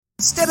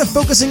Instead of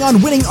focusing on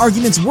winning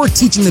arguments, we're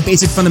teaching the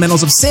basic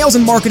fundamentals of sales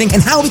and marketing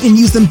and how we can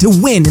use them to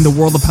win in the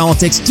world of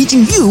politics,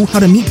 teaching you how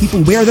to meet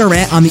people where they're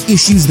at on the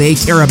issues they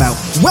care about.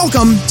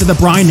 Welcome to The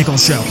Brian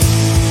Nichols Show. 10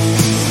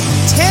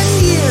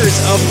 years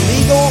of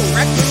legal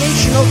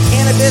recreational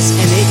cannabis,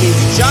 and it is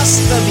just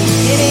the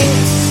beginning.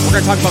 We're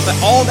going to talk about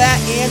all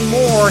that and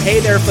more. Hey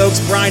there, folks.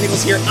 Brian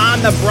Nichols here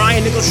on The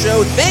Brian Nichols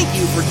Show. Thank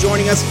you for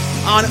joining us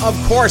on, of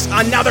course,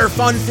 another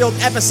fun-filled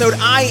episode.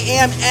 I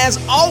am, as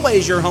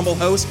always, your humble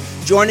host,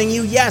 joining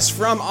you, yes,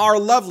 from our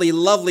lovely,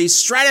 lovely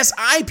Stratus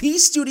IP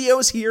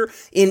studios here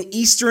in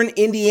Eastern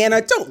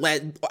Indiana. Don't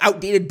let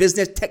outdated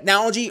business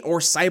technology or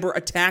cyber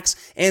attacks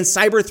and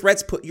cyber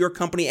threats put your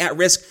company at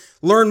risk.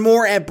 Learn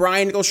more at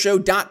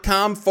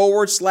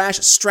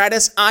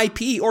briannicholsshow.com/Stratus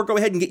IP, or go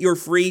ahead and get your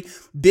free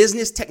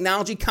business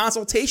technology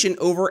consultation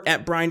over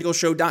at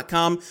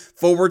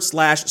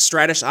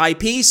briannicholsshow.com/Stratus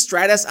IP.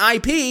 Stratus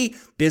IP,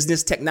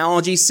 business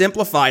technology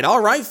simplified. All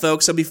right,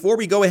 folks. So before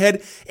we go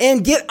ahead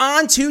and get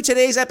on to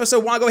today's episode, I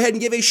want to go ahead and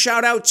give a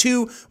shout out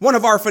to one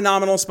of our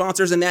phenomenal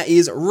sponsors, and that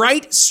is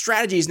Right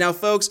Strategies. Now,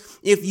 folks,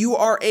 if you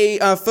are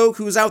a folk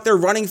who's out there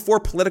running for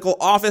political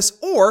office,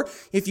 or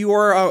if you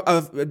are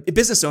a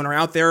business owner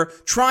out there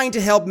trying to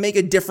help make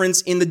a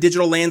difference in the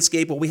digital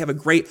landscape, well, we have a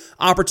great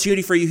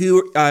opportunity for you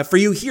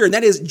here, and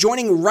that is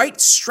joining Right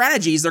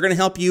Strategies. They're going to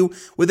help you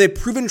with a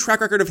proven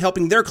track record of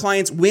helping their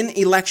clients win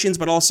elections,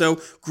 but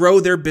also grow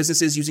their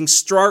businesses using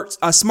smart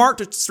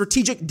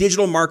strategic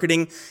digital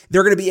marketing.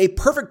 They're going to be a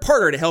perfect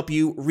partner to help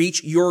you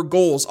reach your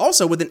goals.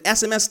 Also, with an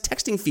SMS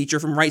texting feature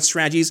from Right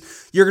Strategies,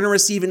 you're going to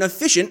receive an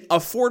efficient,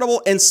 affordable,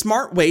 and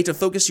smart way to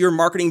focus your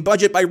marketing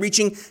budget by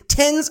reaching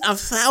tens of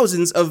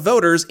thousands of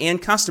voters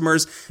and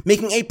customers,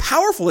 making a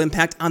powerful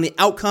impact on the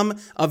outcome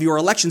of your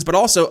elections, but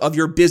also of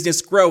your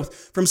business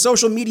growth. From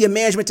social media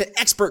management to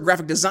expert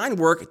graphic design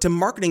work to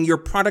marketing your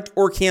product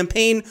or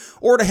campaign,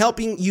 or to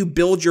helping you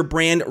build your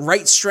brand,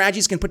 Right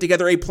Strategies can put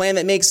together a plan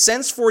that makes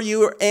sense for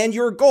you and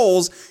your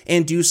goals,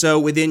 and do so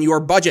within your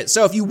budget.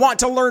 So if you want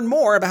to learn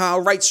more about how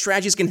Right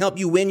Strategies can help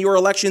you win your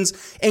elections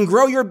and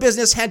grow your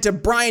business, head to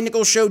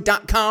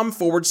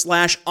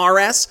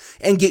briannicholsshow.com/RS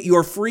and get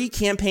your free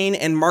campaign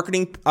and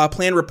marketing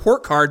plan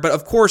report card. But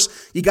of course,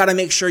 you got to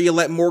make sure you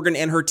let Morgan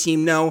and her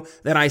team know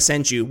that I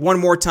sent you. One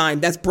more time,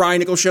 that's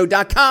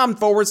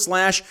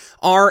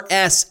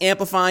briannicholsshow.com/RS,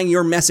 amplifying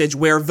your message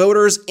where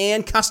voters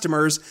and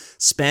customers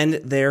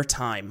spend their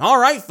time. All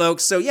right,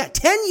 folks. So yeah,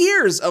 10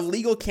 years of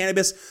legal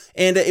cannabis,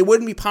 and it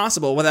wouldn't be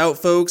possible without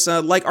folks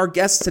like our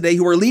guests today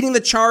who are leading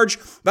the charge,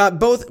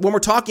 both when we're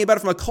talking about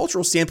it from a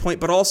cultural standpoint,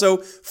 but also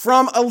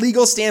from a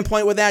legal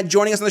standpoint. With that,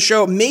 joining us on the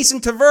show,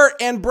 Mason Tavert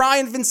and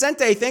Brian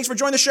Vincente. Thanks for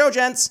joining the show,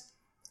 gents.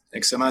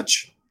 Thanks so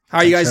much. How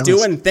are you guys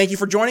doing? Thank you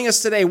for joining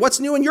us today. What's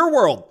new in your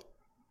world?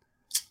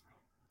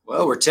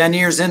 Well, we're 10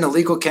 years into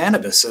legal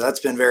cannabis, so that's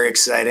been very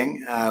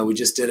exciting. We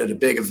just did a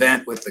big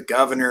event with the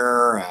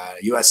governor,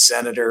 U.S.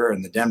 senator,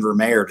 and the Denver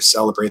mayor to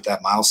celebrate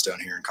that milestone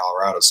here in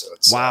Colorado. So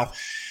it's wow.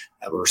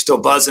 We're still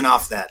buzzing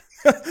off that.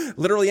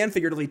 Literally and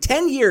figuratively.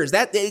 10 years.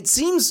 That it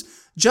seems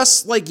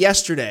just like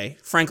yesterday,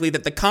 frankly,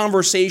 that the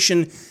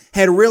conversation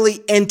had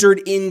really entered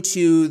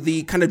into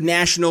the kind of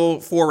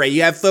national foray.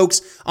 You have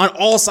folks on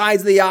all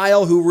sides of the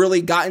aisle who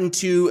really got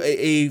into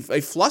a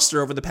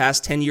fluster over the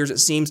past 10 years, it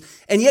seems.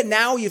 And yet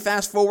now you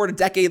fast forward a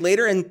decade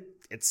later and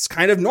it's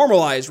kind of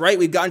normalized, right?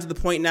 We've gotten to the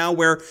point now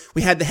where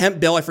we had the hemp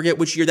bill. I forget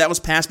which year that was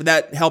passed, but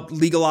that helped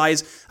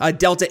legalize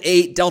Delta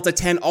 8, Delta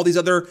 10, all these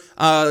other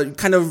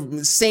kind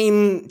of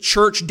same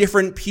church,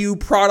 different pew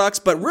products.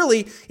 But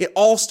really, it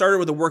all started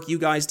with the work you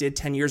guys did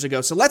 10 years ago.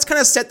 So let's kind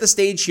of set the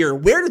stage here.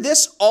 Where did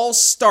this all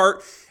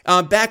start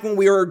back when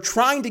we were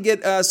trying to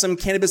get some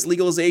cannabis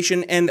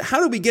legalization? And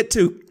how did we get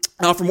to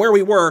from where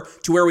we were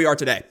to where we are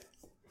today?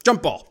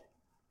 Jump ball.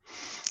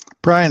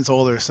 Brian's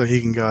older, so he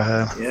can go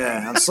ahead.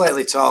 Yeah, I'm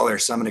slightly taller,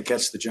 so I'm going to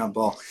catch the jump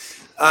ball.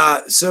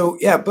 So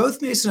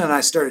both Mason and I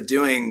started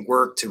doing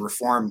work to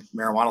reform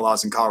marijuana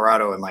laws in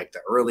Colorado in like the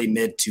early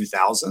mid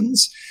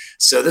 2000s.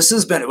 So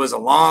it was a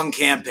long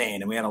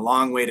campaign and we had a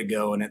long way to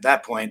go. And at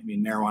that point, I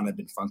mean, marijuana had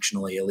been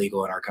functionally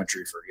illegal in our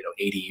country for,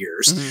 80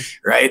 years. Mm-hmm.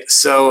 Right.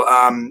 So,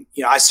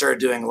 I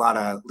started doing a lot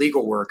of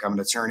legal work. I'm an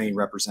attorney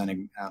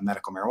representing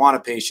medical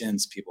marijuana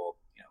patients, people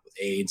with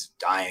AIDS,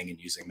 dying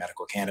and using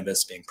medical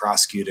cannabis, being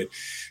prosecuted.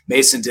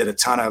 Mason did a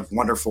ton of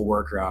wonderful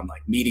work around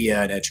like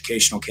media and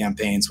educational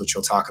campaigns, which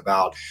we'll talk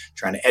about,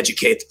 trying to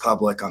educate the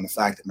public on the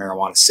fact that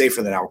marijuana is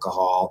safer than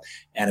alcohol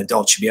and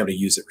adults should be able to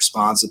use it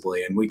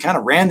responsibly. And we kind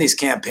of ran these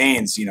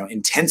campaigns,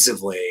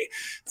 intensively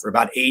for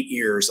about 8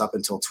 years up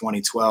until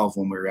 2012,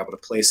 when we were able to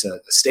place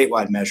a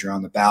statewide measure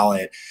on the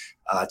ballot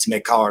to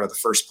make Colorado the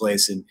first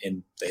place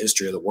in the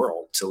history of the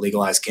world to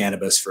legalize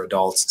cannabis for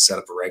adults and set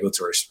up a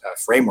regulatory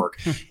framework.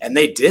 And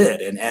they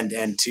did.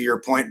 And to your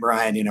point,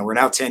 Brian, we're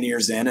now 10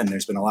 years in, and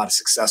there's been a lot of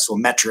successful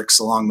metrics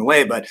along the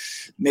way. But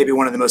maybe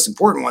one of the most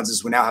important ones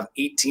is we now have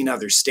 18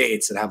 other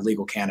states that have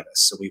legal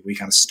cannabis. So we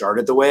kind of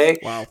started the way,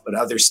 but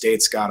other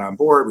states got on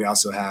board. We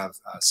also have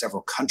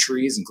several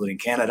countries, including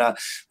Canada,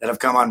 that have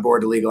come on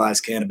board to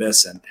legalize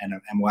cannabis. And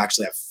we'll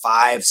actually have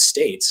 5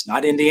 states,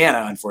 not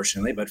Indiana,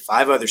 unfortunately, but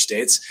 5 other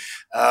states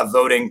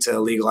voting to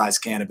legalize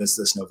cannabis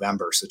this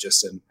November. So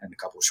just in a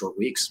couple of short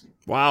weeks.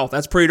 Wow,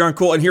 that's pretty darn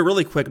cool. And here,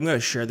 really quick, I'm going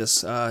to share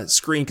this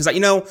screen because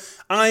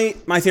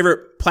my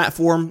favorite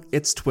platform,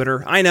 it's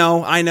Twitter. I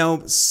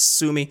know,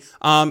 sue me.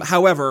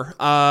 However,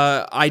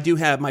 I do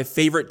have my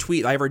favorite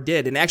tweet I ever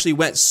did, and it actually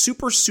went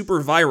super,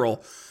 super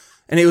viral.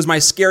 And it was my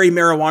scary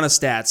marijuana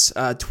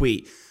stats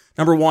tweet.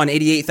 Number 1,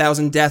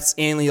 88,000 deaths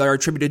annually are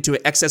attributed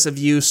to excessive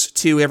use.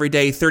 2, every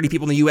day, 30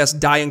 people in the U.S.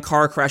 die in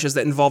car crashes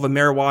that involve a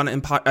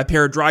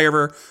marijuana-impaired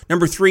driver.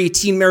 Number 3,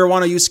 teen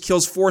marijuana use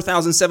kills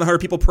 4,700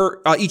 people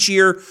each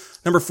year.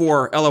 Number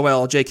 4,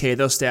 LOL, JK,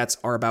 those stats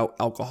are about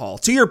alcohol.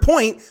 To your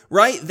point,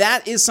 right,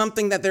 that is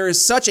something that there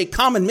is such a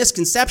common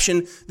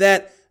misconception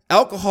that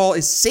alcohol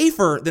is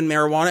safer than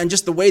marijuana, and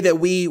just the way that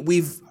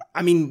we've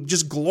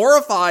just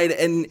glorified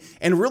and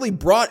really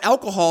brought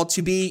alcohol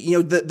to be,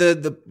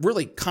 the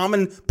really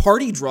common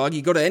party drug.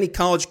 You go to any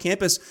college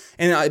campus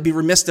and I'd be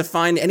remiss to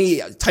find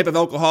any type of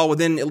alcohol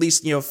within at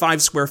least,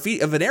 5 square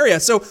feet of an area.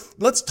 So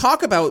let's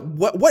talk about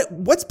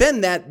what's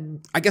been that,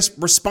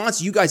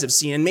 response you guys have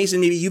seen. And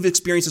Mason, maybe you've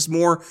experienced this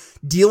more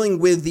dealing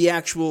with the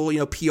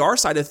actual, PR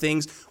side of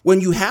things when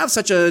you have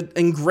such a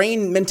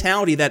ingrained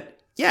mentality that,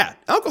 yeah,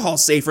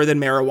 alcohol's safer than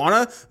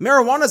marijuana.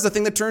 Marijuana is the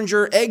thing that turns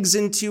your eggs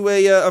into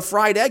a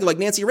fried egg, like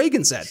Nancy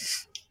Reagan said.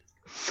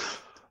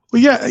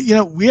 Well,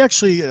 yeah, we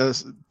actually,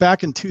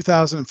 back in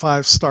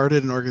 2005,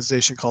 started an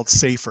organization called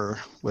SAFER,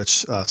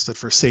 which stood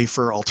for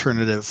Safer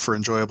Alternative for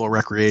Enjoyable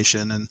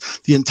Recreation. And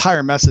the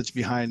entire message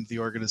behind the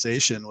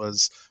organization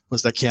was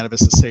that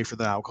cannabis is safer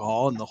than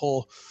alcohol. And the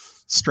whole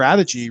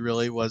strategy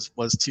really was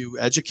to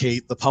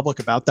educate the public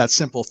about that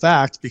simple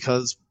fact,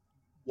 because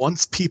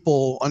once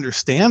people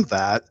understand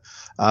that,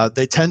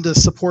 they tend to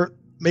support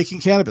making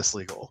cannabis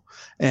legal.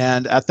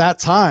 And at that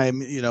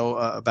time,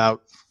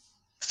 about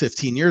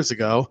 15 years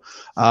ago,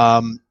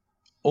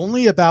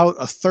 only about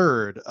a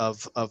third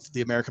of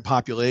the American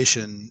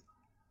population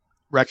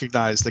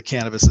recognized that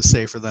cannabis is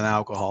safer than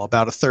alcohol.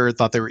 About a third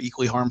thought they were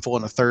equally harmful,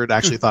 and a third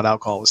actually thought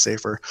alcohol was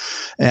safer.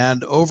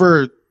 And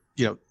over,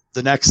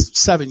 the next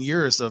 7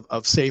 years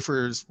of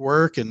SAFER's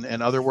work and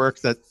other work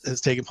that has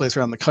taken place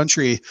around the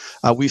country,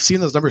 we've seen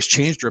those numbers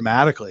change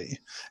dramatically.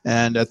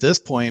 And at this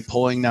point,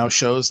 polling now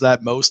shows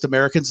that most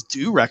Americans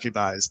do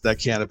recognize that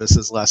cannabis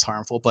is less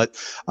harmful. But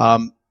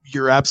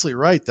you're absolutely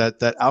right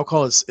that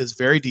alcohol is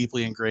very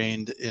deeply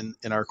ingrained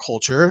in our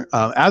culture,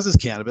 as is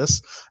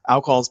cannabis.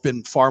 Alcohol has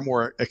been far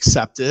more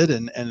accepted,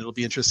 and it'll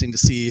be interesting to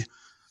see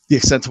the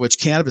extent to which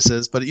cannabis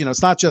is. But,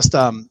 it's not just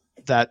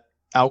that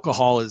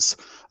alcohol is,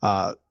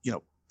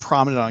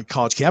 prominent on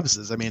college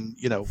campuses. I mean,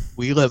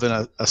 we live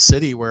in a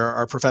city where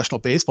our professional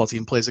baseball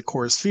team plays at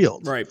Coors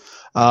Field. Right.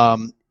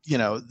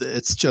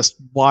 It's just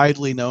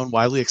widely known,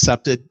 widely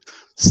accepted.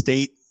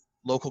 State,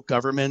 local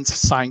governments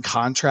sign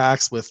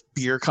contracts with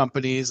beer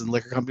companies and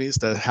liquor companies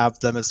to have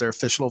them as their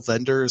official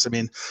vendors. I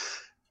mean,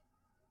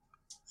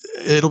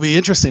 it'll be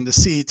interesting to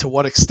see to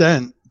what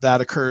extent that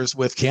occurs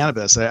with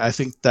cannabis. I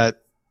think that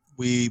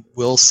we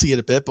will see it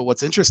a bit, but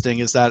what's interesting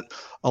is that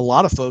a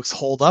lot of folks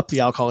hold up the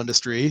alcohol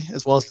industry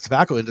as well as the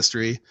tobacco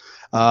industry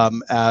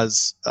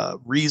as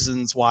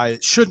reasons why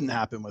it shouldn't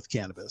happen with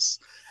cannabis.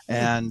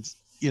 And,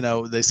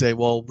 they say,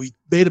 well, we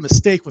made a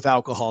mistake with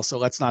alcohol, so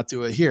let's not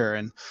do it here.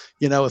 And,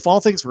 if all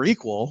things were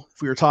equal,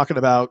 if we were talking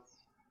about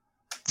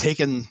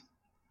taking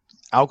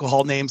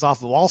alcohol names off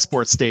of all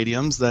sports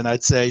stadiums, then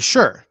I'd say,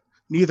 sure,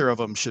 neither of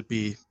them should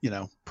be,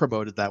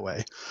 promoted that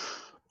way.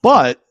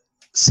 But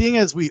seeing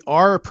as we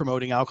are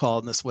promoting alcohol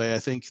in this way, I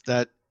think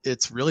that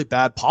it's really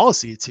bad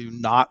policy to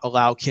not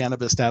allow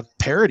cannabis to have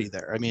parity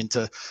there. I mean,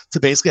 to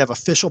basically have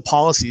official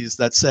policies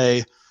that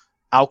say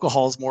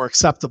alcohol is more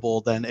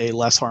acceptable than a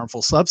less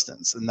harmful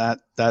substance. And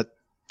that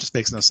just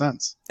makes no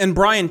sense. And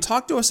Brian,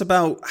 talk to us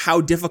about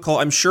how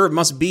difficult I'm sure it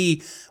must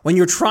be when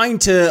you're trying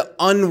to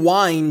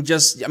unwind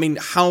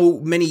how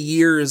many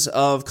years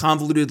of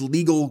convoluted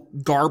legal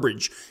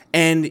garbage.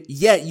 And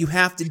yet you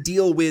have to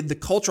deal with the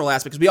cultural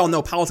aspects. We all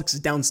know politics is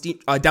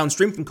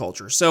downstream from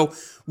culture. So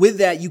with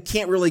that, you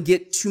can't really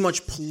get too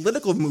much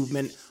political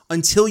movement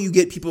until you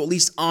get people at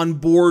least on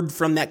board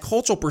from that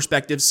cultural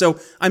perspective. So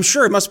I'm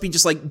sure it must be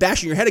just like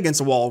bashing your head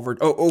against a wall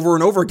over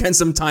and over again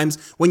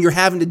sometimes when you're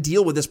having to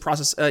deal with this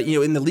process,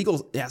 in the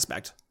legal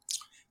aspect.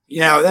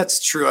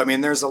 That's true. I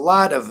mean, there's a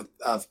lot of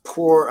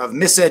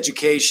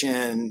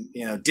miseducation,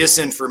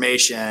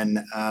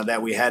 disinformation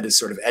that we had to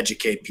sort of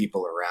educate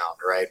people around,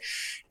 right?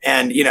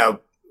 And,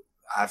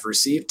 I've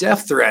received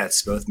death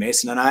threats. Both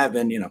Mason and I have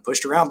been,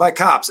 pushed around by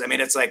cops. I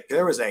mean, it's like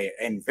there was a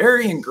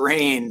very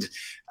ingrained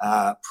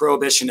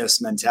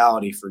prohibitionist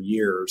mentality for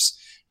years.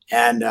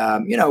 And,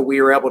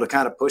 we were able to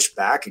kind of push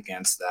back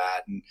against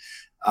that. And,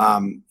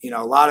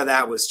 a lot of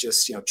that was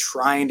just,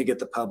 trying to get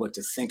the public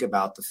to think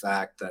about the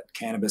fact that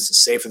cannabis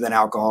is safer than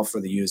alcohol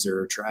for the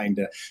user, trying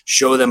to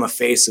show them a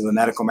face of a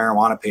medical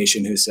marijuana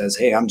patient who says,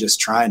 hey, I'm just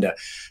trying to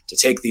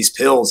take these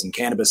pills and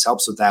cannabis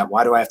helps with that.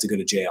 Why do I have to go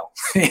to jail?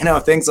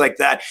 Things like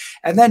that.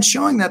 And then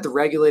showing that the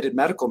regulated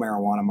medical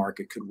marijuana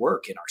market could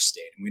work in our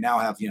state. And we now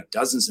have,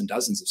 dozens and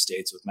dozens of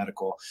states with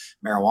medical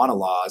marijuana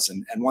laws.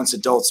 And once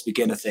adults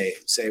begin to say,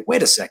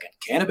 wait a second,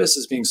 cannabis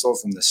is being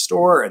sold from the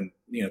store, and,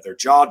 their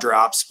jaw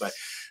drops, but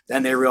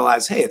then they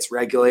realize, hey, it's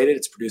regulated,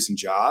 it's producing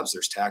jobs,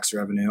 there's tax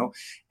revenue.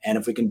 And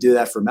if we can do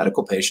that for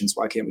medical patients,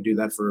 why can't we do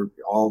that for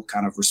all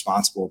kind of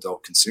responsible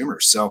adult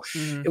consumers? So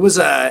it was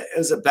a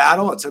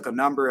battle. It took a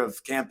number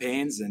of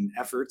campaigns and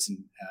efforts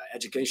and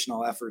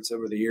educational efforts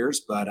over the years.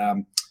 But,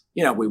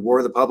 we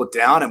wore the public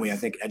down, and we, I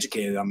think,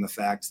 educated on the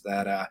fact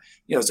that,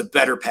 it's a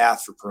better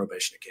path for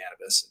prohibition of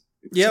cannabis.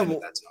 Yeah,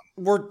 well,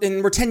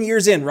 we're 10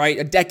 years in, right?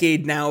 A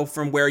decade now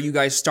from where you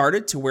guys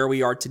started to where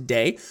we are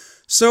today.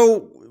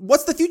 So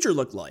what's the future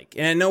look like?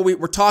 And I know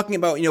we're talking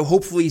about,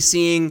 hopefully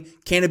seeing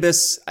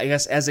cannabis, I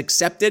guess, as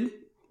accepted.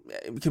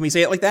 Can we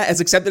say it like that?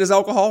 As accepted as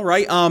alcohol,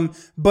 right?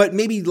 But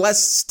maybe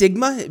less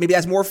stigma. Maybe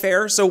that's more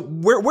fair. So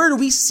where do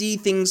we see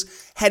things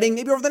heading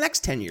maybe over the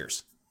next 10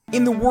 years?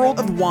 In the world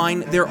of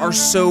wine, there are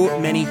so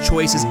many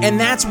choices, and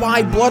that's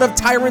why Blood of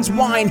Tyrants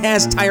Wine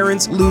has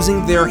tyrants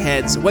losing their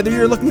heads. Whether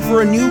you're looking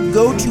for a new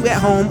go-to at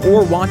home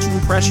or want to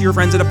impress your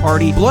friends at a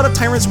party, Blood of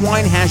Tyrants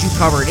Wine has you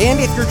covered. And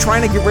if you're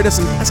trying to get rid of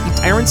some pesky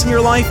tyrants in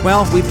your life,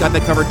 well, we've got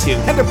that covered too.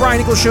 Head to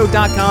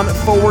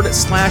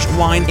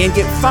BrianNicholsShow.com/wine and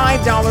get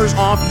 $5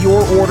 off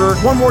your order.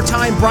 One more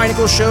time,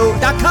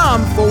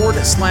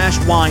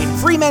 BrianNicholsShow.com/wine.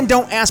 Free men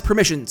don't ask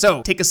permission,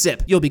 so take a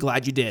sip. You'll be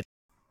glad you did.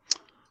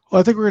 Well,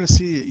 I think we're going to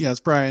see,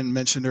 as Brian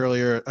mentioned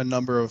earlier, a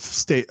number of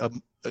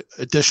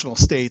additional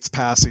states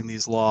passing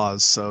these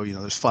laws. So,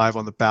 there's 5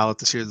 on the ballot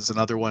this year. There's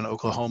another one,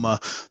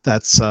 Oklahoma,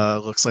 that's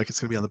looks like it's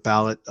going to be on the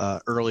ballot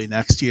early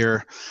next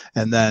year.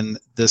 And then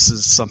this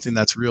is something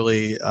that's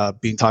really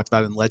being talked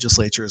about in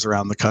legislatures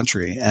around the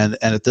country. And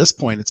at this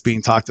point, it's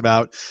being talked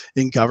about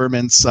in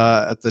governments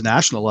at the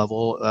national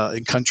level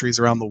in countries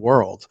around the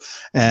world.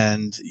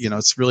 And,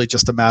 it's really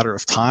just a matter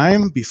of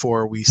time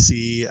before we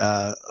see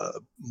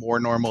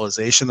more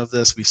normalization of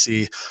this. We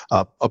see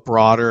a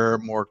broader,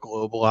 more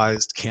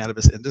globalized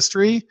cannabis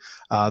industry.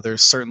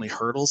 There's certainly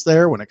hurdles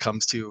there when it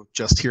comes to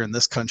just here in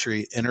this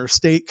country,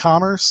 interstate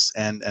commerce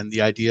and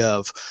the idea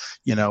of,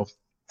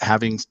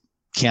 having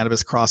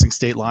cannabis crossing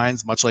state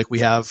lines, much like we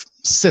have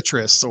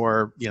citrus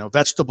or,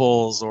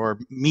 vegetables or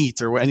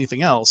meat or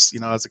anything else,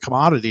 as a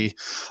commodity,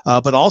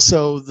 but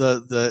also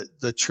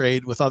the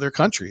trade with other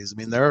countries. I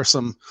mean, there are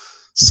some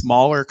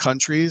smaller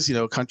countries,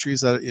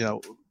 countries that,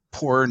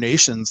 poorer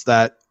nations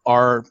that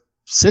are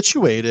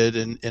situated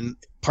in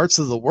parts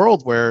of the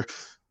world where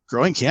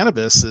growing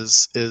cannabis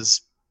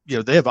is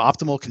they have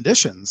optimal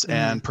conditions,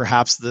 and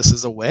perhaps this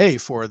is a way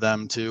for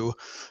them to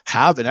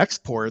have an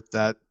export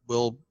that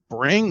will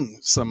bring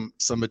some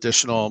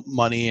additional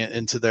money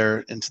into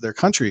their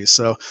countries.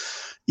 So,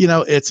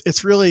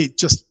 it's really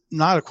just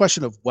not a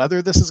question of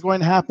whether this is going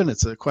to happen.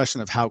 It's a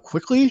question of how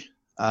quickly.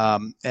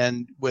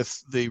 And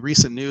with the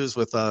recent news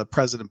with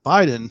President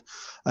Biden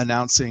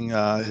announcing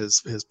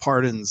his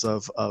pardons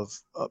of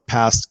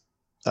past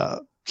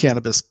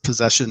cannabis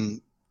possession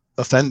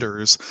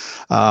offenders,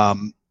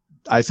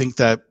 I think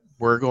that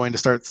we're going to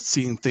start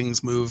seeing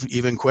things move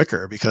even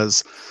quicker,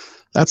 because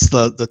that's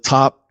the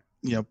top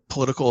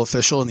political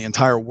official in the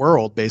entire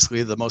world,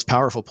 basically the most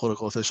powerful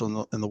political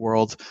official in the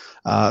world,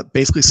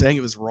 basically saying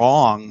it was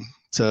wrong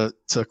to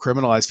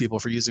criminalize people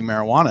for using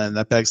marijuana. And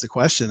that begs the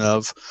question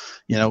of,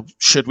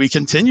 should we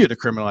continue to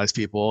criminalize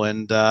people?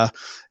 And, the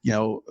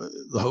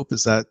hope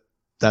is that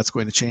that's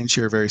going to change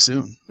here very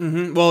soon.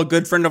 Mm-hmm. Well, a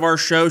good friend of our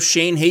show,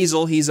 Shane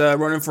Hazel, he's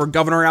running for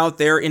governor out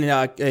there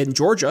in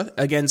Georgia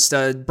against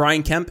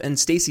Brian Kemp and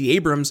Stacey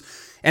Abrams.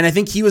 And I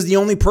think he was the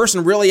only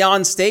person really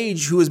on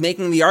stage who was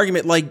making the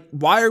argument, like,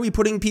 why are we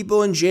putting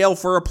people in jail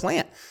for a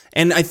plant?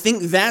 And I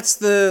think that's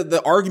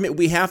the argument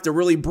we have to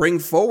really bring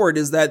forward,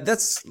 is that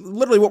that's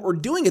literally what we're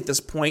doing at this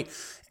point.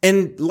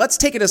 And let's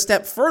take it a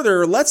step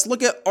further. Let's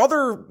look at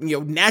other,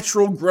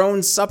 natural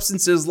grown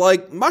substances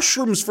like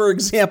mushrooms, for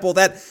example,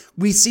 that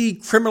we see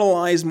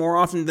criminalized more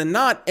often than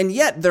not. And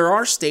yet there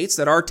are states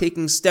that are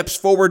taking steps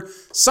forward,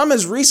 some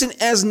as recent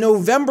as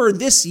November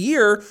this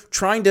year,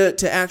 trying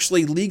to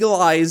actually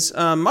legalize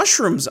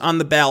mushrooms on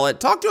the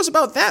ballot. Talk to us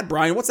about that,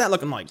 Brian. What's that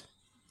looking like?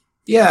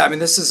 Yeah, I mean,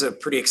 this is a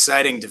pretty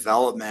exciting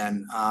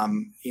development.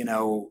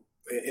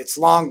 It's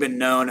long been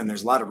known, and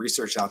there's a lot of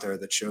research out there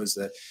that shows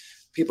that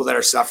people that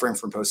are suffering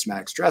from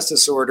post-traumatic stress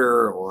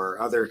disorder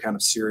or other kind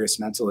of serious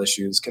mental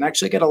issues can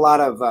actually get a lot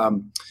of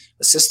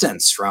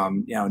assistance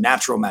from,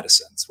 natural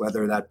medicines,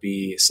 whether that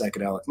be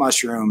psychedelic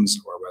mushrooms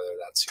or whether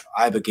it's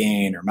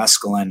ibogaine or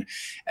mescaline.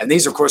 And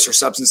these, of course, are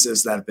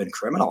substances that have been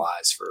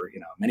criminalized for,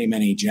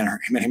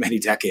 many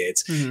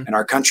decades in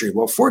our country.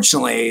 Well,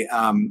 fortunately,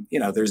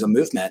 there's a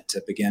movement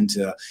to begin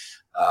to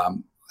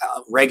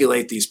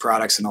regulate these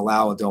products and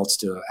allow adults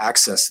to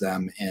access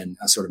them in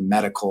a sort of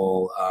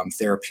medical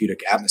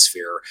therapeutic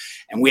atmosphere.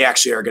 And we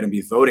actually are going to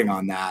be voting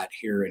on that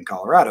here in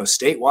Colorado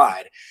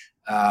statewide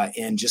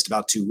in just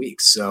about 2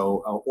 weeks.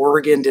 So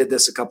Oregon did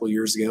this a couple of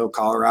years ago.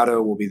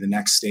 Colorado will be the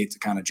next state to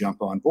kind of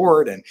jump on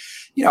board. And,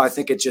 I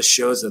think it just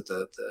shows that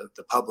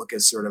the public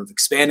is sort of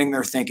expanding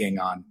their thinking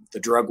on the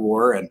drug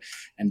war and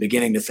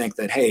beginning to think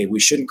that, hey,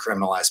 we shouldn't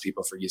criminalize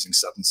people for using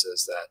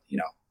substances that,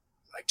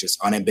 just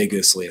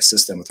unambiguously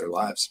assist them with their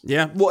lives.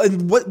 Yeah. Well,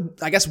 and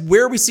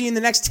where are we seeing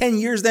the next 10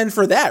 years then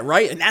for that,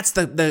 right? And that's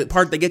the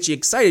part that gets you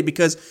excited,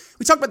 because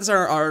we talked about this in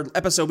our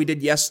episode we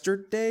did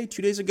yesterday,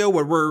 2 days ago,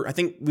 where I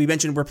think we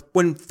mentioned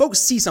when folks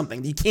see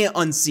something, you can't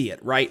unsee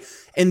it, right?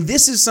 And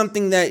this is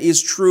something that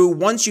is true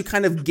once you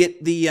kind of get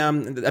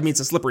it's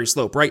a slippery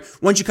slope, right?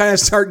 Once you kind of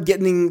start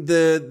getting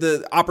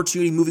the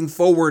opportunity moving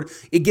forward,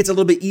 it gets a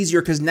little bit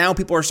easier because now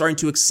people are starting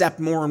to accept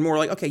more and more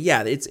like, okay,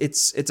 yeah,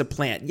 it's a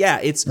plant. Yeah,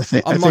 it's a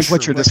mushroom. I think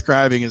what you're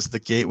describing is the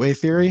gateway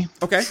theory.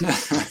 Okay.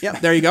 Yeah,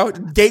 there you go.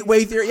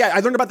 Gateway theory. Yeah, I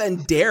learned about that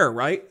in DARE,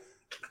 right?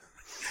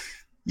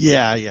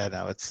 Yeah,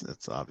 no, it's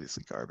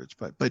obviously garbage,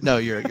 but no,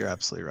 you're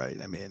absolutely right.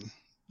 I mean,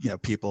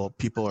 people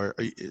are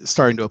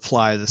starting to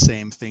apply the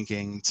same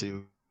thinking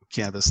to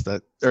cannabis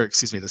the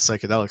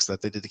psychedelics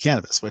that they did to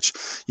cannabis, which,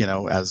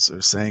 as I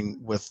was saying,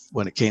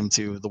 when it came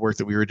to the work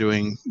that we were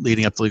doing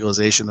leading up to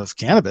legalization of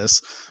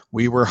cannabis,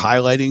 we were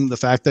highlighting the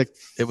fact that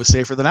it was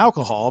safer than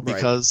alcohol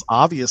because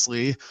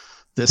obviously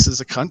this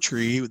is a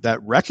country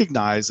that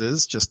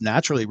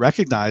naturally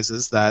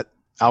recognizes that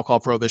alcohol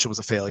prohibition was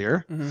a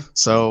failure. Mm-hmm.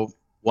 So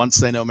once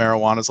they know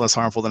marijuana is less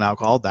harmful than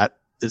alcohol, that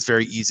is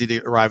very easy to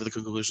arrive at the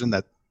conclusion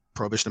that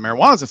prohibition of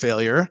marijuana is a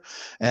failure.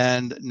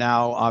 And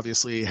now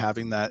obviously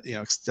having that,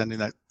 extending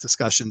that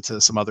discussion to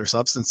some other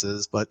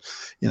substances, but,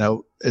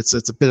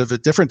 it's a bit of a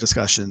different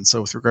discussion.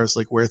 So with regards to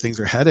like where things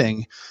are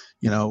heading,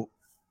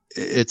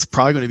 it's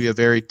probably going to be a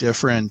very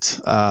different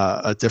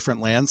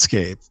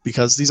landscape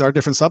because these are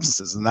different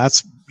substances. And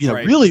that's,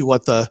 right. Really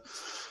what the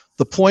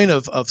point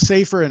of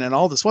SAFER and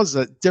all this was,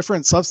 that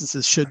different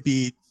substances should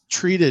be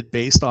treated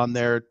based on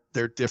their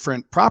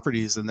different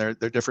properties and their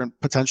different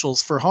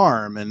potentials for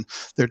harm and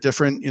their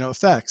different,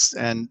 effects.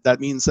 And that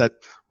means that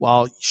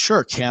while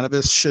sure,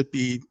 cannabis should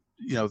be,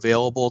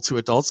 available to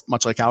adults,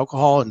 much like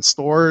alcohol in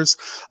stores,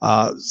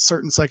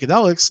 certain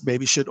psychedelics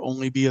maybe should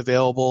only be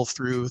available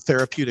through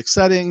therapeutic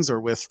settings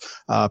or with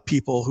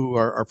people who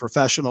are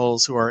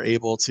professionals who are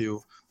able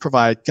to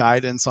provide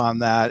guidance on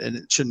that. And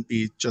it shouldn't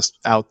be just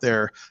out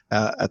there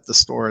at the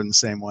store in the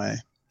same way.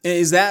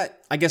 Is that,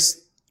 I guess,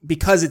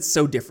 because it's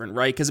so different,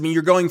 right? Because,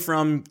 you're going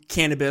from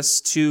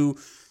cannabis to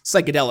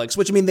psychedelics,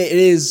 which, it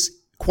is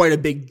quite a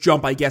big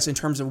jump, I guess, in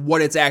terms of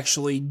what it's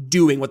actually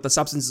doing, what the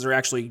substances are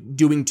actually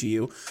doing to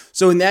you.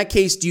 So in that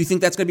case, do you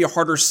think that's going to be a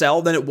harder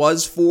sell than it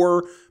was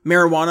for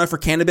marijuana, for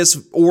cannabis?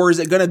 Or is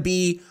it going to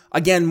be,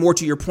 again, more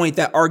to your point,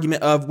 that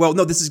argument of, well,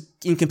 no, this is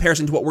in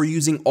comparison to what we're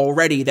using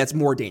already, that's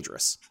more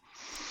dangerous?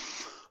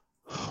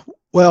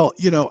 Well,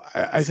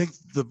 I think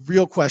the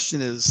real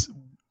question is,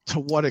 to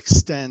what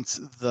extent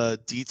the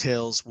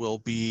details will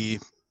be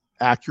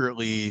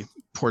accurately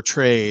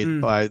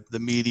portrayed by the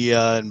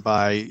media and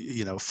by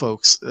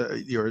folks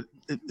you're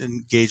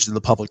engaged in the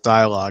public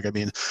dialogue.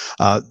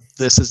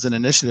 This is an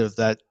initiative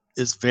that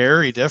is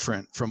very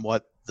different from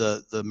what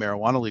the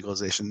marijuana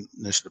legalization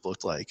initiative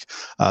looked like.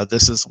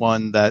 This is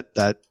one that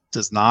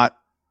does not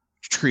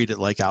treat it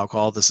like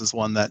alcohol. This is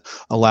one that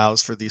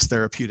allows for these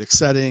therapeutic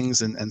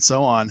settings and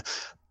so on.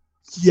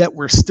 Yet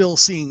we're still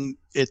seeing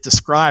it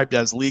described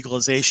as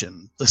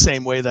legalization, the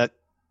same way that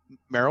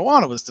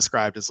marijuana was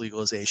described as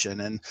legalization.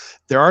 And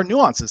there are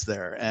nuances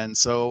there. And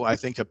so I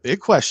think a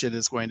big question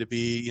is going to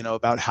be,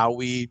 about how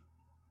we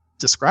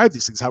describe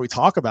these things, how we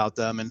talk about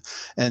them. And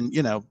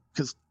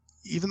because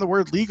even the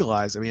word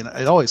legalized,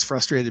 it always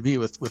frustrated me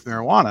with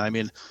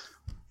marijuana.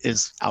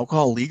 Is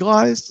alcohol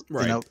legalized?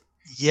 Right.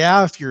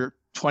 Yeah, if you're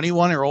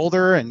 21 or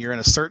older and you're in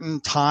a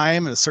certain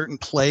time in a certain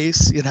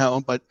place,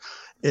 but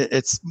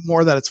it's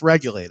more that it's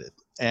regulated,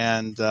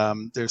 and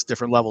there's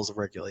different levels of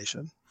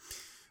regulation.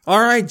 All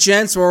right,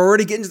 gents, we're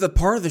already getting to the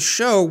part of the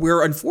show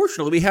where,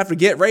 unfortunately, we have to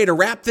get ready to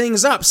wrap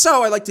things up.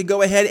 So I'd like to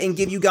go ahead and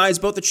give you guys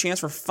both a chance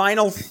for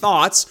final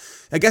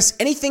thoughts. I guess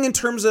anything in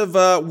terms of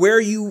where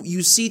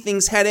you see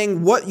things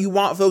heading, what you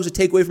want folks to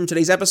take away from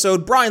today's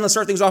episode. Brian, let's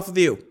start things off with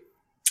you.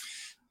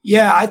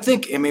 Yeah, I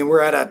think,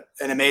 we're at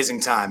an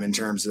amazing time in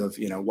terms of,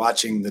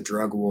 watching the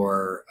drug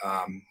war,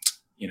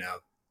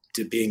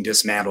 to being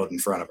dismantled in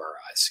front of our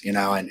eyes,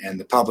 and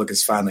the public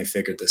has finally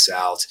figured this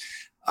out.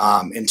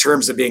 In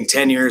terms of being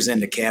 10 years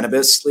into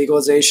cannabis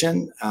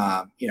legalization,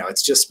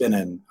 it's just been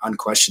an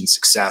unquestioned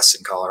success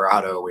in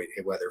Colorado,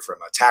 whether from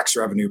a tax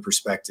revenue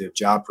perspective,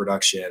 job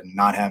production,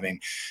 not having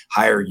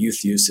higher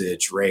youth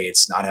usage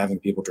rates, not having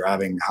people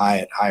driving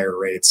at higher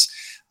rates.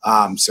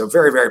 So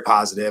very, very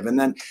positive. And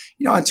then,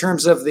 in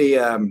terms of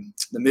the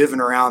moving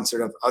around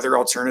sort of other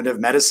alternative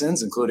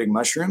medicines, including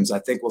mushrooms, I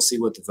think we'll see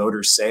what the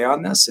voters say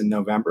on this in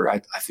November.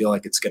 I feel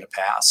like it's going to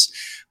pass.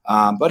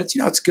 But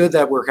it's good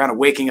that we're kind of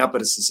waking up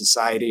as a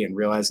society and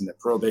realizing that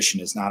prohibition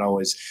is not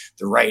always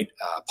the right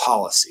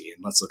policy.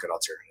 And let's look at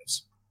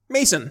alternatives.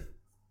 Mason.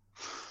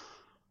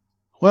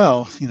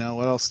 Well,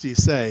 what else do you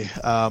say?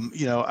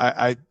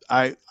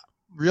 I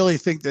really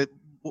think that,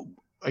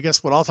 I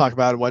guess what I'll talk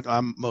about, what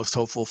I'm most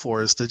hopeful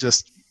for, is to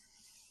just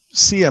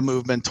see a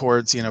movement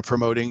towards,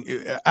 promoting,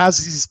 as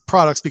these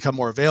products become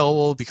more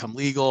available, become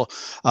legal,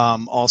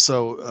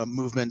 also a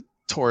movement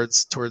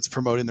towards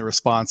promoting the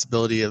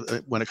responsibility of,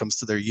 when it comes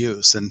to their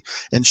use, and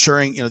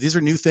ensuring, these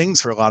are new things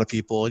for a lot of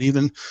people. And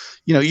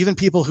even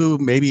people who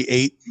maybe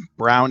ate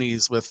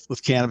brownies with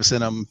cannabis in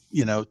them,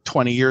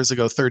 20 years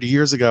ago, 30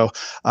 years ago,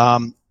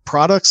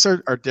 products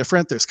are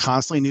different. There's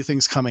constantly new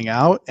things coming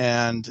out.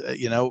 And,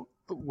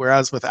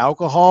 whereas with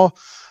alcohol,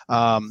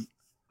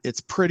 it's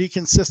pretty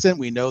consistent.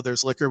 We know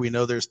there's liquor, we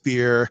know there's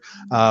beer.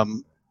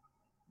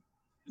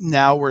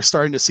 Now we're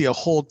starting to see a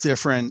whole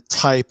different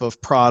type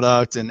of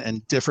product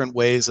and different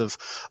ways of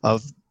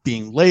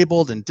being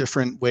labeled and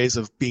different ways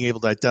of being able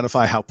to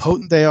identify how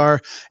potent they are.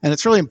 And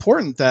it's really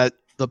important that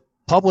the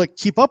public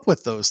keep up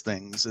with those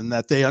things and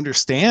that they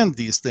understand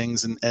these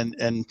things,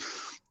 and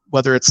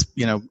whether it's,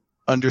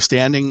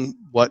 understanding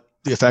what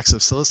the effects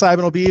of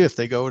psilocybin will be if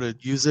they go to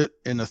use it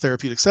in a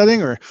therapeutic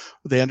setting, or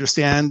they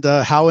understand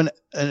how an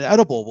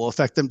edible will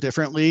affect them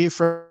differently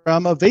from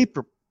a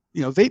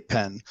vape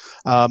pen.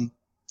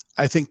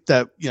 I think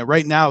that,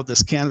 right now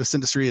this cannabis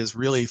industry is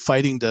really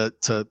fighting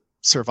to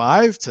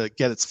survive, to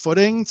get its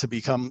footing, to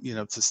become,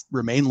 to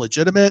remain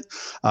legitimate,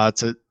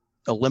 to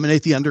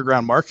eliminate the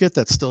underground market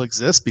that still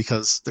exists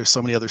because there's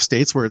so many other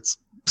states where it's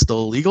still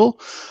illegal.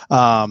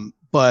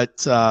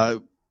 But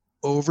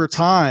over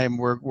time,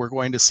 we're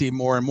going to see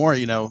more and more,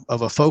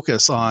 of a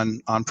focus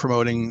on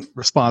promoting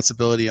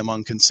responsibility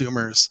among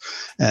consumers,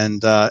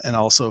 and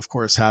also, of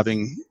course,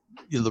 having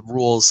the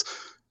rules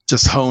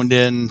just honed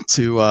in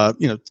to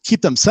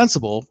keep them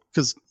sensible,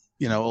 because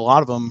a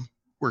lot of them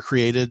were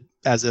created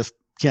as if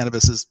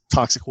cannabis is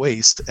toxic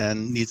waste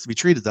and needs to be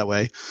treated that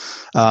way.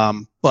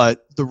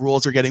 But the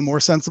rules are getting more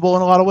sensible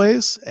in a lot of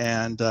ways,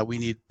 and we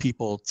need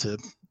people to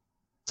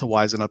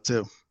wisen up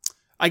too.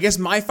 I guess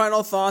my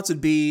final thoughts would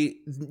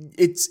be,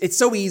 it's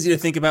so easy to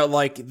think about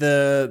like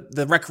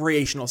the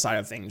recreational side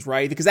of things,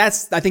 right? Because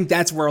I think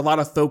that's where a lot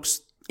of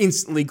folks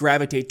instantly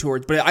gravitate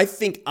towards. But I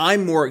think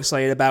I'm more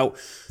excited about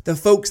the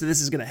folks that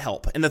this is going to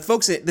help, and the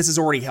folks that this has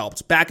already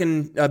helped. Back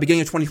in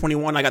beginning of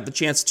 2021, I got the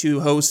chance to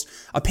host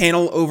a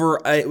panel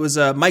over, it was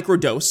a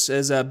Microdose,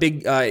 as a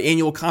big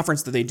annual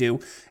conference that they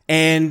do.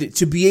 And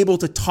to be able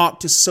to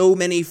talk to so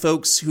many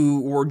folks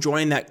who were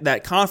joining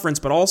that conference,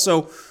 but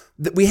also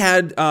that we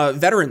had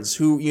veterans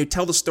who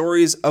tell the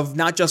stories of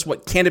not just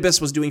what cannabis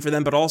was doing for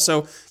them, but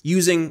also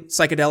using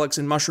psychedelics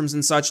and mushrooms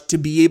and such to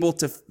be able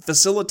to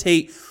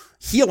facilitate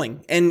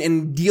healing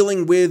and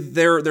dealing with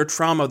their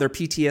trauma, their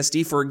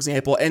PTSD, for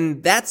example.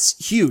 And that's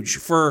huge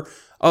for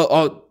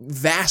a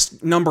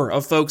vast number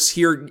of folks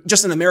here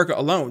just in America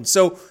alone.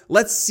 So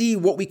let's see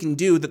what we can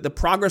do. That the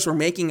progress we're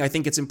making, I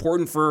think it's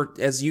important for,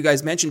 as you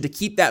guys mentioned, to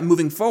keep that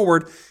moving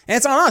forward. And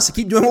it's on us to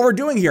keep doing what we're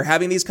doing here,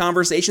 having these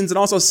conversations and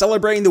also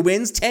celebrating the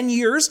wins. 10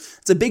 years,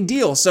 it's a big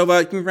deal.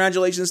 So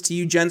congratulations to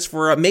you gents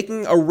for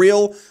making a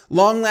real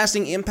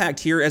long-lasting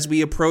impact here as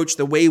we approach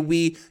the way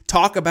we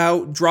talk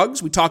about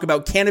drugs, we talk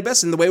about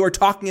cannabis, and the way we're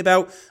talking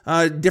about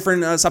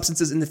different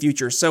substances in the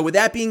future. So with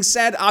that being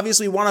said,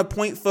 obviously we want to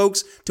point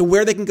folks to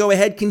where they can go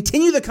ahead,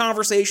 continue the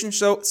conversation.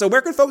 So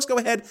where can folks go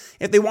ahead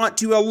if they want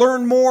to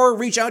learn more,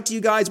 reach out to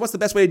you guys? What's the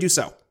best way to do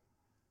so?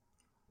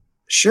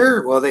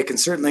 Sure. Well, they can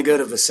certainly go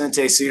to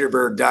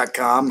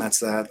VicenteCederberg.com. That's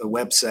the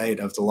website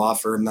of the law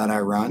firm that I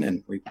run.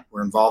 And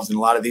we're involved in a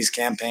lot of these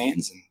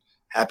campaigns and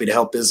happy to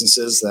help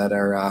businesses that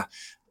are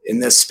in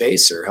this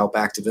space or help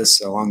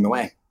activists along the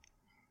way.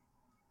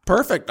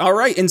 Perfect. All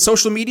right. And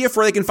social media for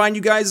where they can find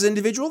you guys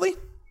individually?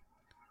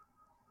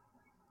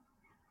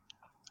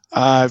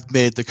 I've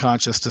made the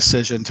conscious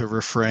decision to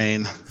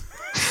refrain.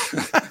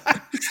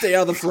 Stay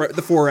out of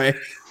the foray.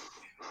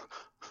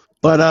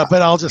 But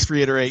I'll just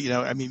reiterate,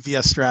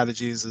 VS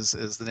Strategies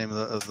is the name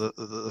of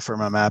the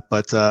firm I'm at.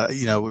 But,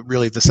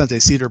 really Vicente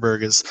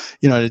Cederberg is,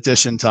 in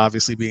addition to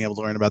obviously being able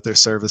to learn about their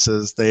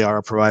services, they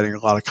are providing a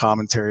lot of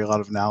commentary, a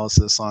lot of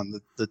analysis on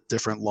the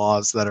different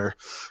laws that are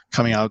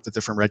coming out, the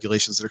different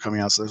regulations that are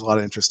coming out. So there's a lot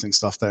of interesting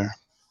stuff there.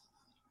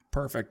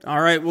 Perfect. All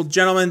right. Well,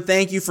 gentlemen,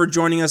 thank you for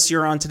joining us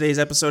here on today's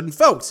episode. And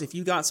folks, if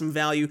you got some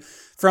value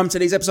from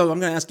today's episode, I'm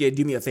going to ask you to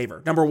do me a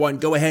favor. Number one,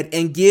 go ahead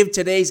and give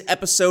today's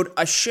episode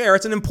a share.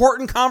 It's an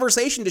important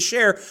conversation to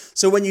share.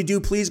 So when you do,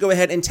 please go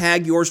ahead and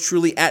tag yours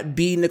truly at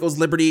B Nichols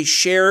Liberty.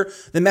 Share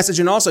the message.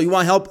 And also, you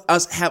want to help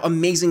us have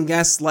amazing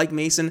guests like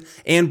Mason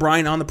and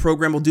Brian on the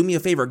program. Well, do me a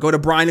favor. Go to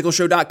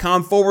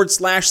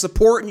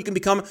briannicholsshow.com/support, and you can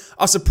become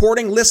a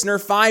supporting listener,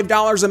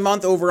 $5 a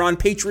month over on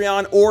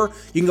Patreon, or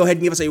you can go ahead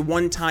and give us a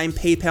one-time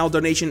PayPal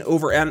donation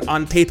over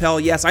on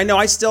PayPal. Yes, I know.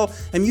 I still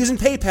am using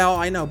PayPal.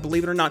 I know,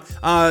 believe it or not.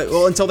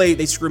 Until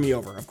they screw me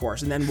over, of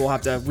course, and then we'll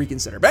have to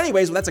reconsider. But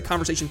anyways, that's a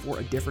conversation for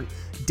a different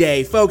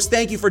day. Folks,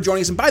 thank you for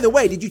joining us. And by the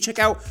way, did you check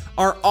out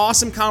our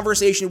awesome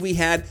conversation we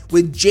had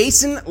with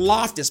Jason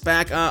Loftus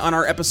back on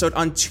our episode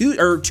on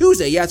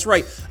Tuesday? Yeah, that's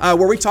right,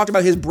 where we talked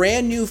about his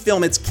brand new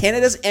film. It's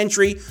Canada's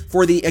entry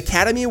for the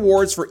Academy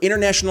Awards for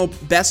International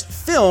Best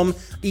Film,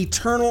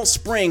 Eternal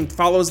Spring.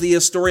 Follows the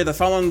story of the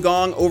Falun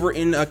Gong over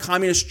in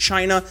communist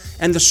China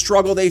and the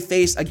struggle they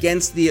faced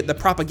against the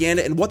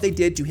propaganda and what they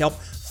did to help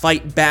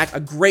fight back. A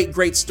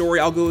great story.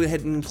 I'll go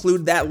ahead and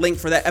include that link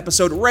for that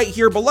episode right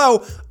here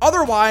below.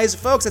 Otherwise,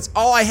 folks, that's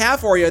all I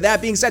have for you.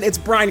 That being said, it's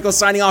Brian Nichols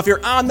signing off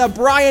here on The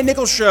Brian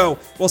Nichols Show.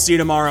 We'll see you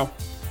tomorrow.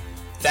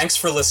 Thanks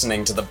for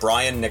listening to The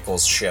Brian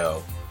Nichols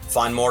Show.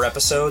 Find more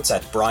episodes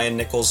at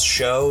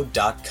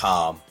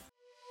briannicholsshow.com.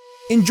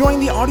 Enjoying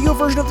the audio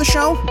version of the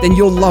show? Then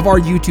you'll love our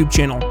YouTube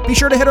channel. Be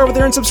sure to head over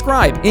there and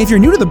subscribe. And if you're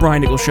new to The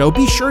Brian Nichols Show,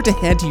 be sure to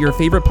head to your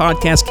favorite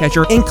podcast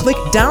catcher and click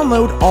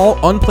download all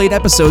unplayed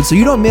episodes so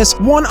you don't miss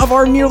one of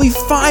our nearly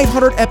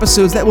 500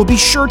 episodes that will be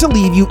sure to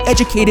leave you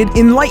educated,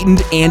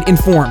 enlightened, and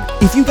informed.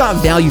 If you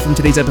got value from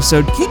today's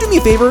episode, can you do me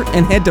a favor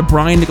and head to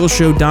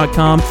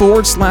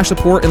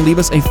briannicholsshow.com/support and leave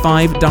us a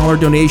 $5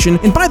 donation?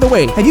 And by the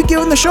way, have you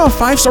given the show a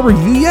 5-star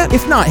review yet?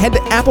 If not, head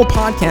to Apple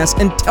Podcasts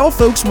and tell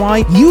folks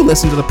why you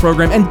listen to the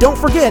program, and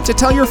don't forget to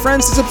tell your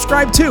friends to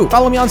subscribe too.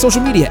 Follow me on social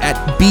media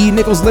at B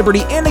Nichols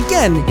Liberty. And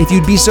again, if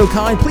you'd be so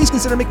kind, please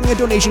consider making a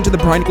donation to The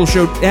Brian Nichols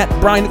Show at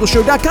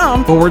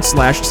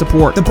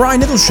briannicholsshow.com/support. The Brian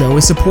Nichols Show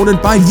is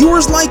supported by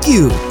viewers like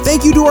you.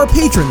 Thank you to our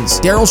patrons,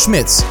 Daryl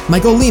Schmitz,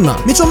 Michael Lima,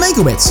 Mitchell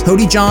Mankiewicz,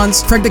 Cody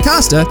Johns, Craig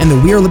DaCosta, and the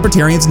We Are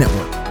Libertarians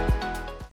Network.